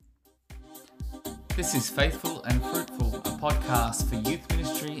This is Faithful and Fruitful, a podcast for youth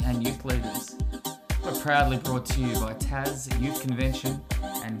ministry and youth leaders. We're proudly brought to you by TAS Youth Convention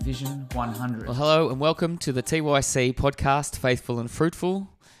and Vision 100. Well, hello and welcome to the TYC podcast, Faithful and Fruitful.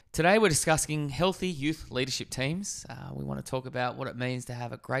 Today we're discussing healthy youth leadership teams. We want to talk about what it means to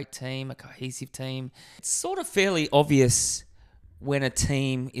have a great team, a cohesive team. It's sort of fairly obvious when a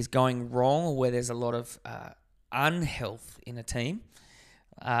team is going wrong or where there's a lot of unhealth in a team.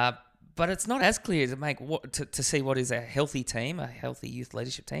 But it's not as clear to see what is a healthy team, a healthy youth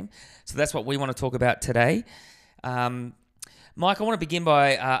leadership team. So that's what we want to talk about today. Mike, I want to begin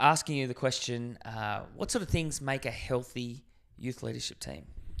by asking you the question, what sort of things make a healthy youth leadership team?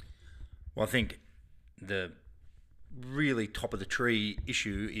 Well, I think the really top of the tree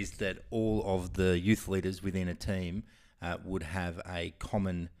issue is that all of the youth leaders within a team would have a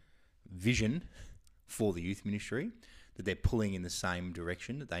common vision for the youth ministry, that they're pulling in the same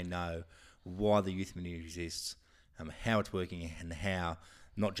direction, that they know why the youth ministry exists, how it's working, and how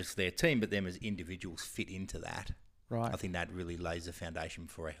not just their team, but them as individuals fit into that. Right. I think that really lays the foundation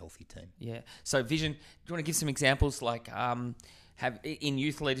for a healthy team. Yeah. So vision, do you want to give some examples like have in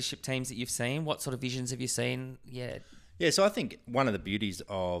youth leadership teams that you've seen? What sort of visions have you seen? Yeah. Yeah, so I think one of the beauties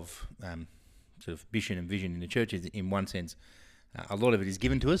of sort of mission and vision in the church is, in one sense, a lot of it is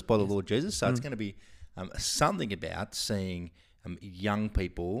given to us by the Lord Jesus. So it's going to be something about seeing young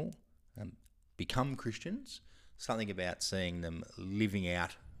people become Christians, something about seeing them living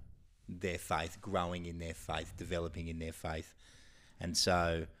out their faith, growing in their faith, developing in their faith. And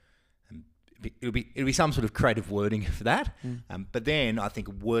so it'll be some sort of creative wording for that. But then I think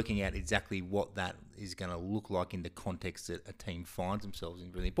working out exactly what that is going to look like in the context that a team finds themselves in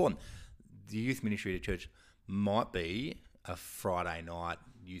is really important. The youth ministry at a church might be a Friday night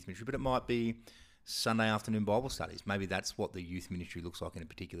youth ministry, but it might be Sunday afternoon Bible studies. Maybe that's what the youth ministry looks like in a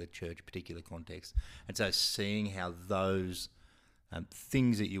particular church, particular context. And so seeing how those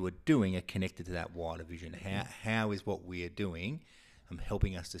things that you are doing are connected to that wider vision. How is what we are doing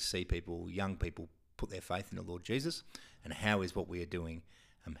helping us to see people, young people, put their faith in the Lord Jesus? And how is what we are doing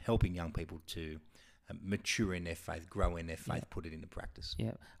helping young people to mature in their faith, grow in their faith, put it into practice?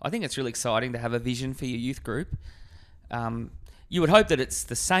 Yeah. I think it's really exciting to have a vision for your youth group. You would hope that it's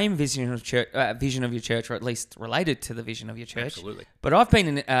the same vision of your church, or at least related to the vision of your church. Absolutely. But I've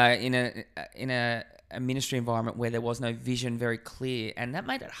been in a ministry environment where there was no vision very clear, and that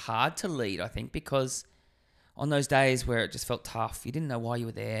made it hard to lead, I think, because on those days where it just felt tough, you didn't know why you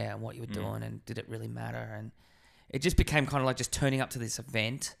were there and what you were doing, and did it really matter? And it just became kind of like just turning up to this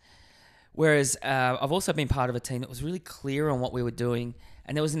event. Whereas I've also been part of a team that was really clear on what we were doing,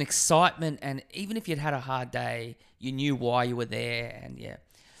 and there was an excitement, and even if you'd had a hard day, you knew why you were there.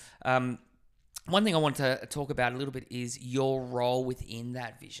 And one thing I want to talk about a little bit is your role within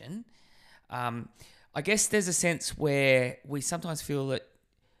that vision. I guess there's a sense where we sometimes feel that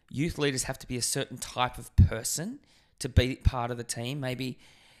youth leaders have to be a certain type of person to be part of the team, maybe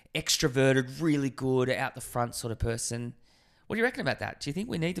extroverted, really good, out the front sort of person. What do you reckon about that? Do you think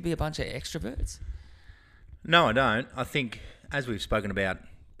we need to be a bunch of extroverts? No, I don't. I think, as we've spoken about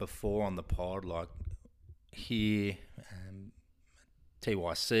before on the pod, like here,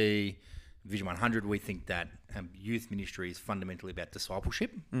 TYC, Vision 100, we think that youth ministry is fundamentally about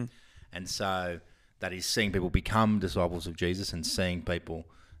discipleship. And so that is seeing people become disciples of Jesus and seeing people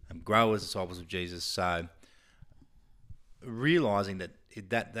grow as disciples of Jesus. So realising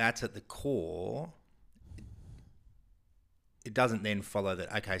that's at the core, it doesn't then follow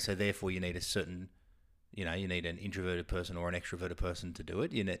that, okay, so therefore you need a certain, you need an introverted person or an extroverted person to do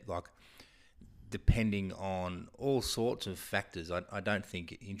it. You need, like, depending on all sorts of factors, I don't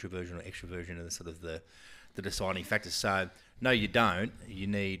think introversion or extroversion are the sort of the deciding factors. So no, you don't. You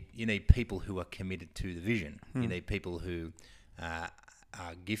need people who are committed to the vision. You need people who are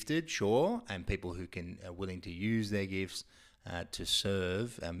gifted, sure, and people who are willing to use their gifts to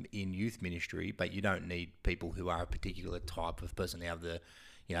serve in youth ministry, but you don't need people who are a particular type of person. They have the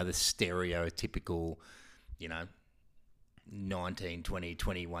stereotypical, 19, 20,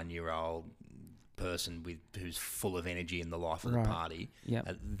 21-year-old person who's full of energy in the life of the party.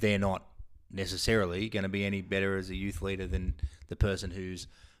 Yep. They're not necessarily going to be any better as a youth leader than the person who's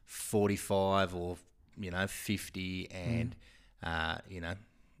 45 or 50 and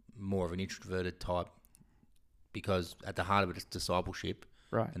more of an introverted type, because at the heart of it is discipleship,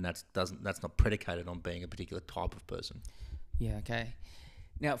 right? And that's not predicated on being a particular type of person. Yeah. Okay.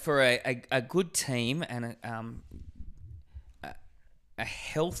 Now, for a good team and a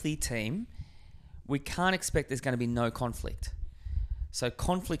healthy team, we can't expect there's going to be no conflict. So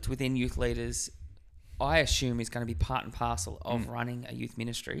conflict within youth leaders, I assume, is going to be part and parcel of running a youth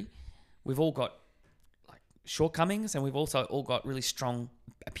ministry. We've all got shortcomings, and we've also all got really strong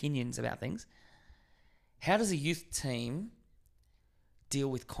opinions about things. How does a youth team deal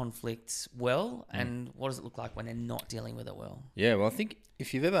with conflicts well, and what does it look like when they're not dealing with it well? Yeah, well, I think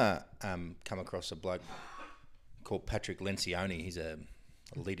if you've ever come across a bloke called Patrick Lencioni, he's a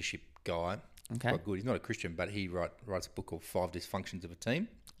leadership guy. Okay. Quite good. He's not a Christian, but he writes a book called 5 Dysfunctions of a Team.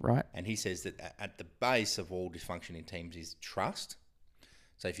 Right. And he says that at the base of all dysfunction in teams is trust.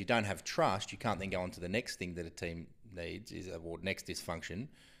 So if you don't have trust, you can't then go on to the next thing that a team needs, or next dysfunction,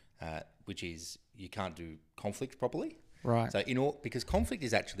 which is you can't do conflict properly. Right. So because conflict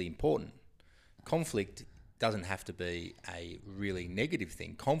is actually important. Conflict doesn't have to be a really negative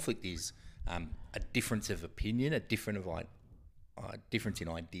thing. Conflict is a difference of opinion, a difference in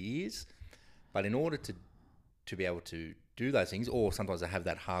ideas. But in order to be able to do those things, or sometimes I have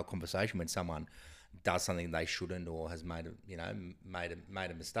that hard conversation when someone does something they shouldn't or has made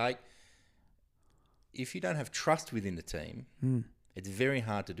a mistake. If you don't have trust within the team, it's very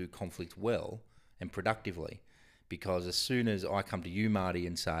hard to do conflict well and productively, because as soon as I come to you, Marty,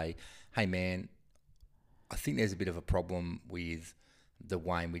 and say, "Hey, man, I think there's a bit of a problem with the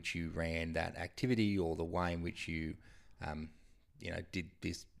way in which you ran that activity, or the way in which you, did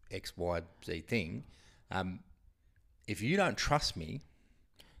this X, Y, Z thing," if you don't trust me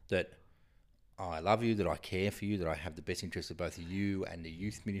that I love you, that I care for you, that I have the best interests of both you and the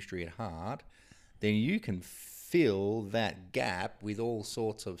youth ministry at heart, then you can fill that gap with all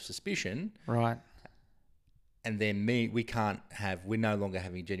sorts of suspicion. Right. And then we're no longer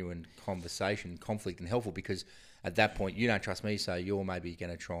having genuine conversation, conflict and helpful, because at that point you don't trust me, so you're maybe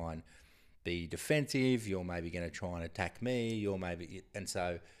going to try and be defensive, you're maybe going to try and attack me, and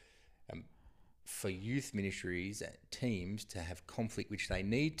so for youth ministries, teams to have conflict, which they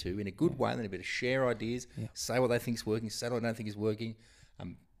need to in a good way, and then a bit of share ideas, say what they think is working, say what they don't think is working,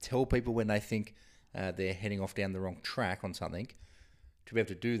 tell people when they think they're heading off down the wrong track on something. To be able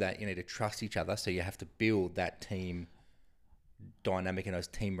to do that, you need to trust each other, so you have to build that team dynamic and those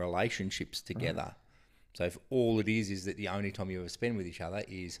team relationships together. Right. So if all it is that the only time you ever spend with each other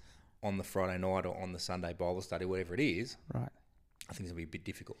is on the Friday night or on the Sunday Bible study, whatever it is, right, I think it's going to be a bit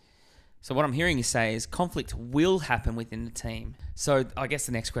difficult. So what I'm hearing you say is conflict will happen within the team. So I guess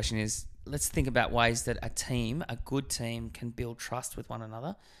the next question is, let's think about ways that a good team, can build trust with one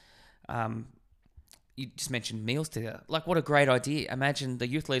another. You just mentioned meals together. Like, what a great idea. Imagine the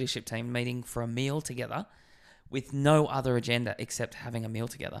youth leadership team meeting for a meal together with no other agenda except having a meal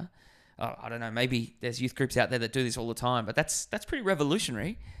together. I don't know, maybe there's youth groups out there that do this all the time, but that's pretty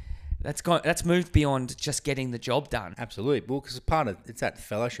revolutionary. That's moved beyond just getting the job done. Absolutely. Well, because it's that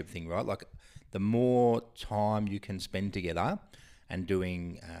fellowship thing, right? Like, the more time you can spend together and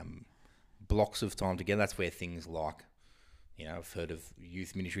doing blocks of time together, that's where things like, I've heard of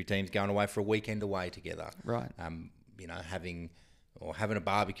youth ministry teams going away for a weekend away together. Right. Having a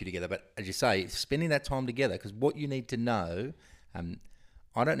barbecue together. But as you say, spending that time together, because what you need to know,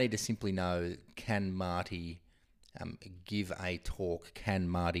 I don't need to simply know, can Marty give a talk? Can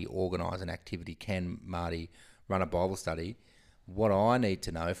Marty organise an activity? Can Marty run a Bible study? What I need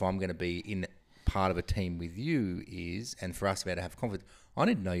to know, if I'm going to be in part of a team with you, is, and for us to be able to have conflict, I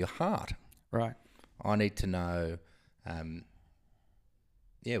need to know your heart. Right. I need to know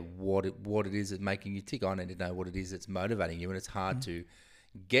what it is that's making you tick. I need to know what it is that's motivating you, and it's hard to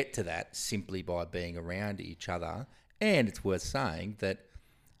get to that simply by being around each other. And it's worth saying that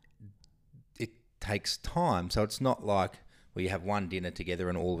it takes time. So it's not like where you have one dinner together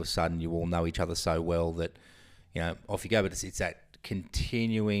and all of a sudden you all know each other so well that, off you go. But it's that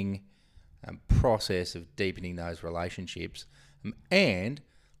continuing process of deepening those relationships. And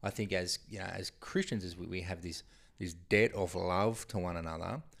I think as Christians, as we have this debt of love to one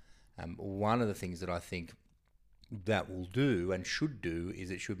another, one of the things that I think that will do and should do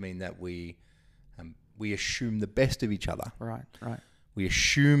is it should mean that we assume the best of each other. Right. We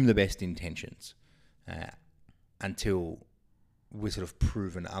assume the best intentions until we're sort of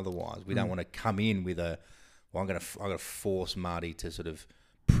proven otherwise. We don't want to come in with I'm going to force Marty to sort of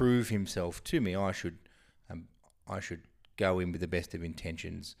prove himself to me. I should go in with the best of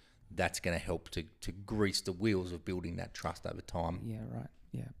intentions. That's going to help to grease the wheels of building that trust over time. Yeah, right.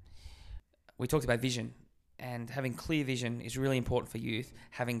 Yeah. We talked about vision, and having clear vision is really important for youth.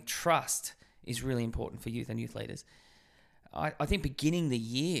 Having trust is really important for youth and youth leaders. I think beginning the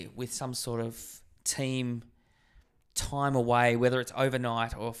year with some sort of team time away, whether it's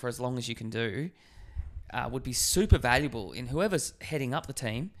overnight or for as long as you can do, would be super valuable in whoever's heading up the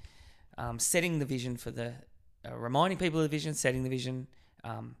team, setting the vision for reminding people of the vision, setting the vision,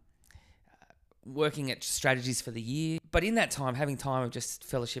 working at strategies for the year. But in that time, having time of just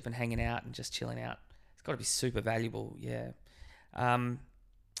fellowship and hanging out and just chilling out, It's got to be super valuable, yeah.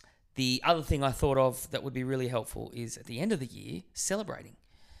 The other thing I thought of that would be really helpful is at the end of the year, celebrating.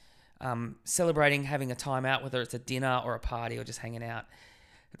 Celebrating, having a time out, whether it's a dinner or a party or just hanging out.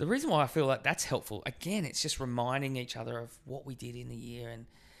 The reason why I feel like that's helpful, again, it's just reminding each other of what we did in the year and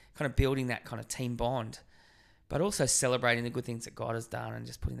kind of building that kind of team bond, but also celebrating the good things that God has done and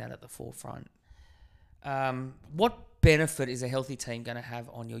just putting that at the forefront. What benefit is a healthy team going to have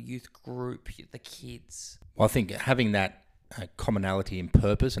on your youth group, the kids? Well, I think having that commonality in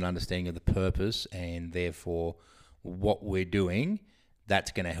purpose and understanding of the purpose and therefore what we're doing,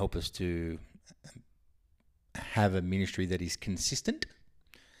 that's going to help us to have a ministry that is consistent.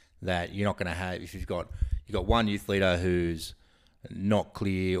 That you're not going to have, if you've got one youth leader who's not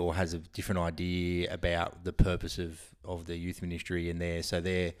clear or has a different idea about the purpose of the youth ministry, and their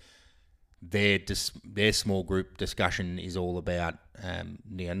small group discussion is all about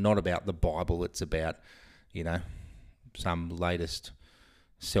not about the Bible. It's about some latest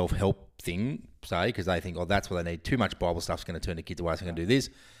self-help thing, say, because they think, that's what they need. Too much Bible stuff's going to turn the kids away, so I'm going to do this.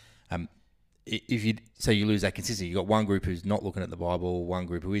 You lose that consistency. You've got one group who's not looking at the Bible, one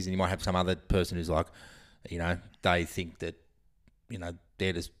group who is, and you might have some other person who's like, they think that,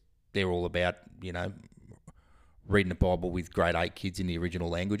 they're all about, reading the Bible with grade 8 kids in the original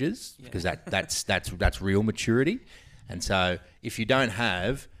languages, because that's real maturity. And so if you don't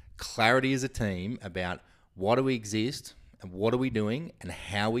have clarity as a team about why do we exist and what are we doing and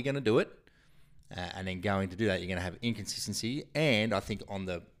how are we going to do it, and then going to do that, you're going to have inconsistency. And I think on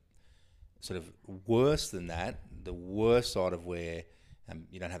the sort of worse than that, the worst side of where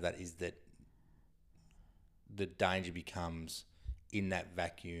you don't have that is that the danger becomes in that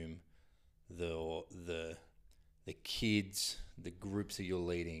vacuum, the kids, the groups that you're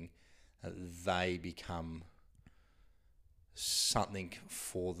leading, they become something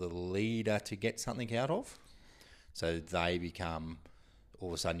for the leader to get something out of. So they become, all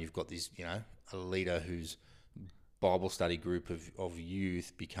of a sudden you've got this, a leader whose Bible study group of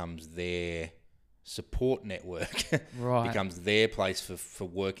youth becomes their support network, right. becomes their place for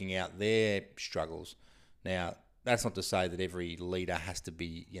working out their struggles. Now, that's not to say that every leader has to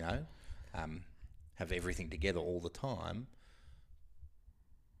be, have everything together all the time.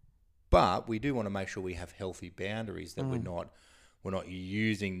 But we do want to make sure we have healthy boundaries, that we're not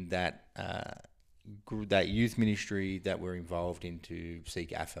using that youth ministry that we're involved in to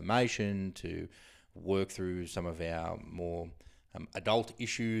seek affirmation, to work through some of our more adult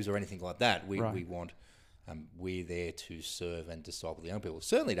issues or anything like that. We want, we're there to serve and disciple the young people,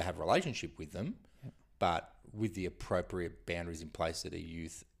 certainly to have a relationship with them, but with the appropriate boundaries in place that a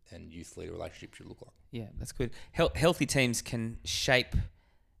youth and youth leader relationship should look like. Yeah, that's good. Healthy teams can shape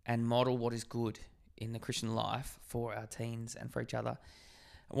and model what is good in the Christian life for our teens and for each other.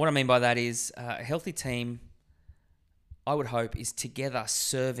 What I mean by that is a healthy team, I would hope, is together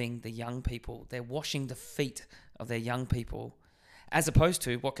serving the young people. They're washing the feet of their young people, as opposed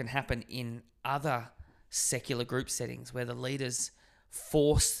to what can happen in other secular group settings where the leaders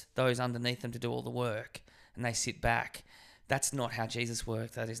force those underneath them to do all the work and they sit back. That's not how Jesus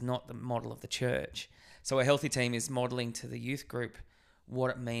worked. That is not the model of the church. So a healthy team is modelling to the youth group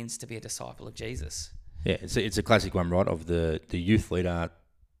what it means to be a disciple of Jesus. Yeah, it's a classic one, right, of the youth leader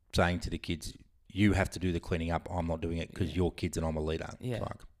saying to the kids, you have to do the cleaning up. I'm not doing it because you're kids and I'm a leader. Yeah.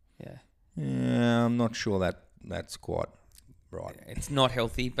 Yeah, I'm not sure that's quite right. It's not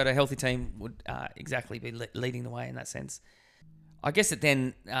healthy, but a healthy team would exactly be leading the way in that sense. I guess it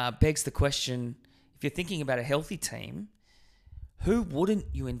then begs the question, if you're thinking about a healthy team, who wouldn't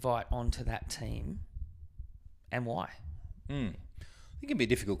you invite onto that team and why? I think it can be a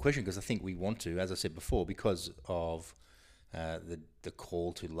difficult question because I think we want to, as I said before, because of the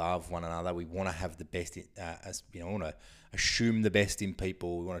call to love one another. We want to have the best, we want to assume the best in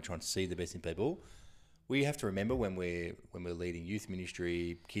people. We want to try and see the best in people. We have to remember when we're leading youth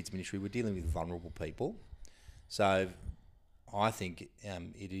ministry, kids ministry, we're dealing with vulnerable people. So I think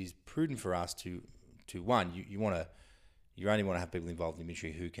it is prudent for us to one, you only want to have people involved in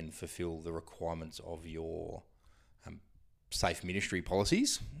ministry who can fulfil the requirements of your safe ministry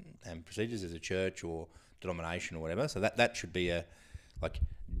policies and procedures as a church or denomination or whatever. So that should be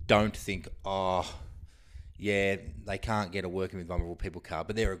don't think, they can't get a working with vulnerable people card,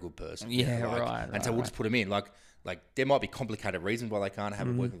 but they're a good person. Yeah, right. And so we'll just put them in. Like there might be complicated reasons why they can't have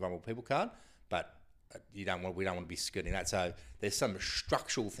a working with vulnerable people card, but we don't want to be skirting that. So there's some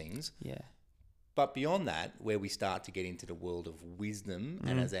structural things. Yeah. But beyond that, where we start to get into the world of wisdom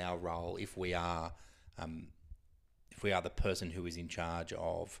and as our role, if we are the person who is in charge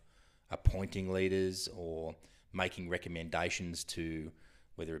of appointing leaders or making recommendations to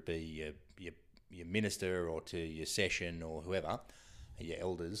whether it be your your minister or to your session or whoever, your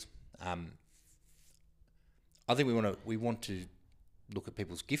elders. I think we want to look at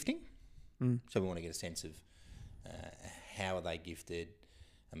people's gifting. So we want to get a sense of how are they gifted,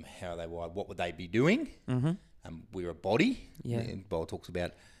 how are they wired, what would they be doing. We're a body. Yeah. And Paul talks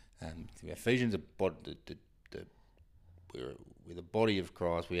about Ephesians, we're the body of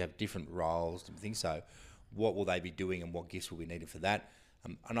Christ. We have different roles and things. So what will they be doing and what gifts will be needed for that?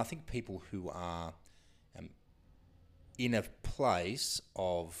 And I think people who are in a place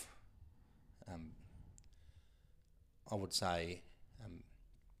of, I would say,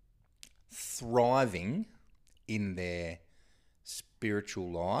 thriving in their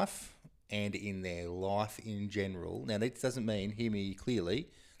spiritual life and in their life in general. Now, that doesn't mean, hear me clearly,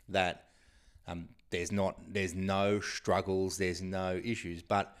 that there's no struggles, there's no issues,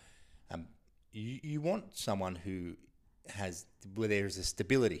 but you want someone who has, where there is a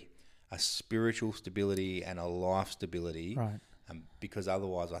stability, a spiritual stability and a life stability, Right. Because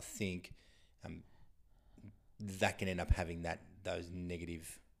otherwise I think that can end up having those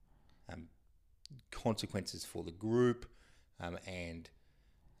negative consequences for the group, and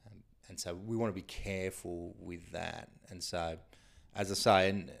so we want to be careful with that. And so, as I say,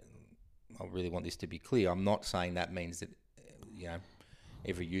 and I really want this to be clear, I'm not saying that means that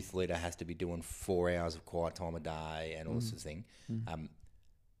every youth leader has to be doing 4 hours of quiet time a day and all this sort of thing.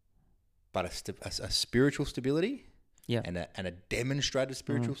 But a spiritual stability, and a demonstrated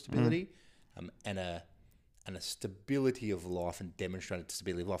spiritual stability, and a stability of life and demonstrated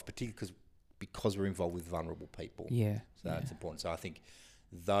stability of life, particularly because we're involved with vulnerable people. Yeah. So that's important. So I think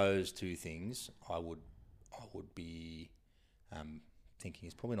those two things I would be thinking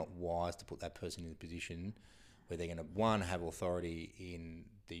it's probably not wise to put that person in a position where they're going to, one, have authority in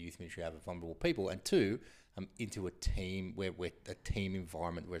the youth ministry over vulnerable people, and two, into a team where a team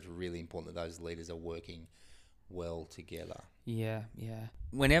environment where it's really important that those leaders are working well together. Yeah.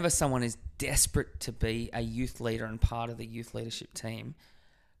 Whenever someone is desperate to be a youth leader and part of the youth leadership team,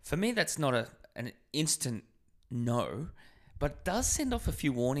 for me that's not an instant no, but it does send off a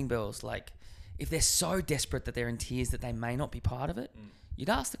few warning bells. Like, if they're so desperate that they're in tears that they may not be part of it, you'd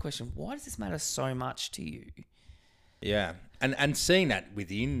ask the question, why does this matter so much to you? Yeah, and seeing that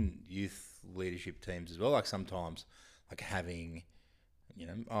within youth leadership teams as well, like sometimes like having,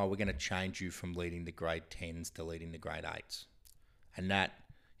 we're going to change you from leading the grade 10s to leading the grade 8s. And that,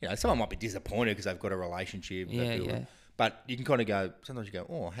 someone might be disappointed because they've got a relationship. But you can kind of go, sometimes you go,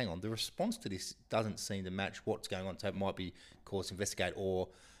 oh, hang on, the response to this doesn't seem to match what's going on. So it might be cause to investigate, or,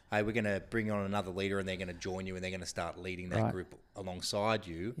 hey, we're going to bring on another leader and they're going to join you and they're going to start leading that group alongside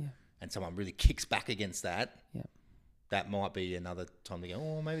you. Yeah. And someone really kicks back against that. Yeah. That might be another time to go,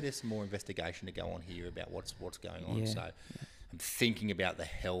 oh, maybe there's some more investigation to go on here about what's going on. So I'm thinking about the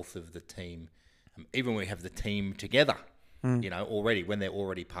health of the team. Even when we have the team together, already, when they're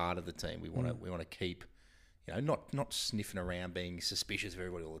already part of the team, we want to keep, not sniffing around, being suspicious of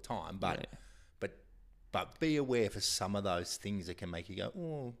everybody all the time, but be aware for some of those things that can make you go,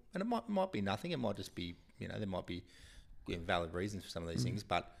 oh, and it might be nothing. It might just be, there might be valid reasons for some of these things,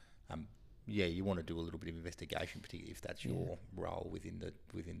 but you want to do a little bit of investigation, particularly if that's your role within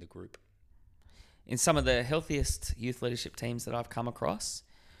the group. In some of the healthiest youth leadership teams that I've come across,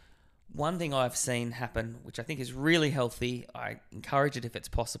 one thing I've seen happen, which I think is really healthy, I encourage it if it's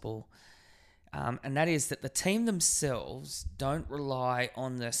possible, and that is that the team themselves don't rely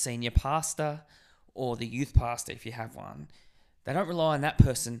on the senior pastor or the youth pastor, if you have one. They don't rely on that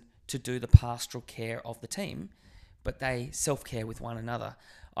person to do the pastoral care of the team, but they self-care with one another.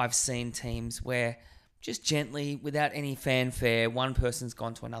 I've seen teams where just gently, without any fanfare, one person's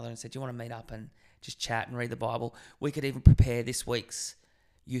gone to another and said, do you want to meet up and just chat and read the Bible? We could even prepare this week's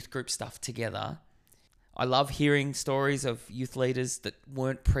youth group stuff together. I love hearing stories of youth leaders that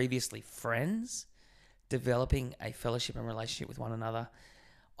weren't previously friends, developing a fellowship and relationship with one another.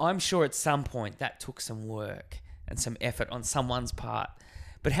 I'm sure at some point that took some work and some effort on someone's part.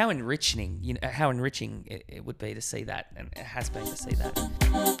 But how enriching, it would be to see that, and it has been to see that.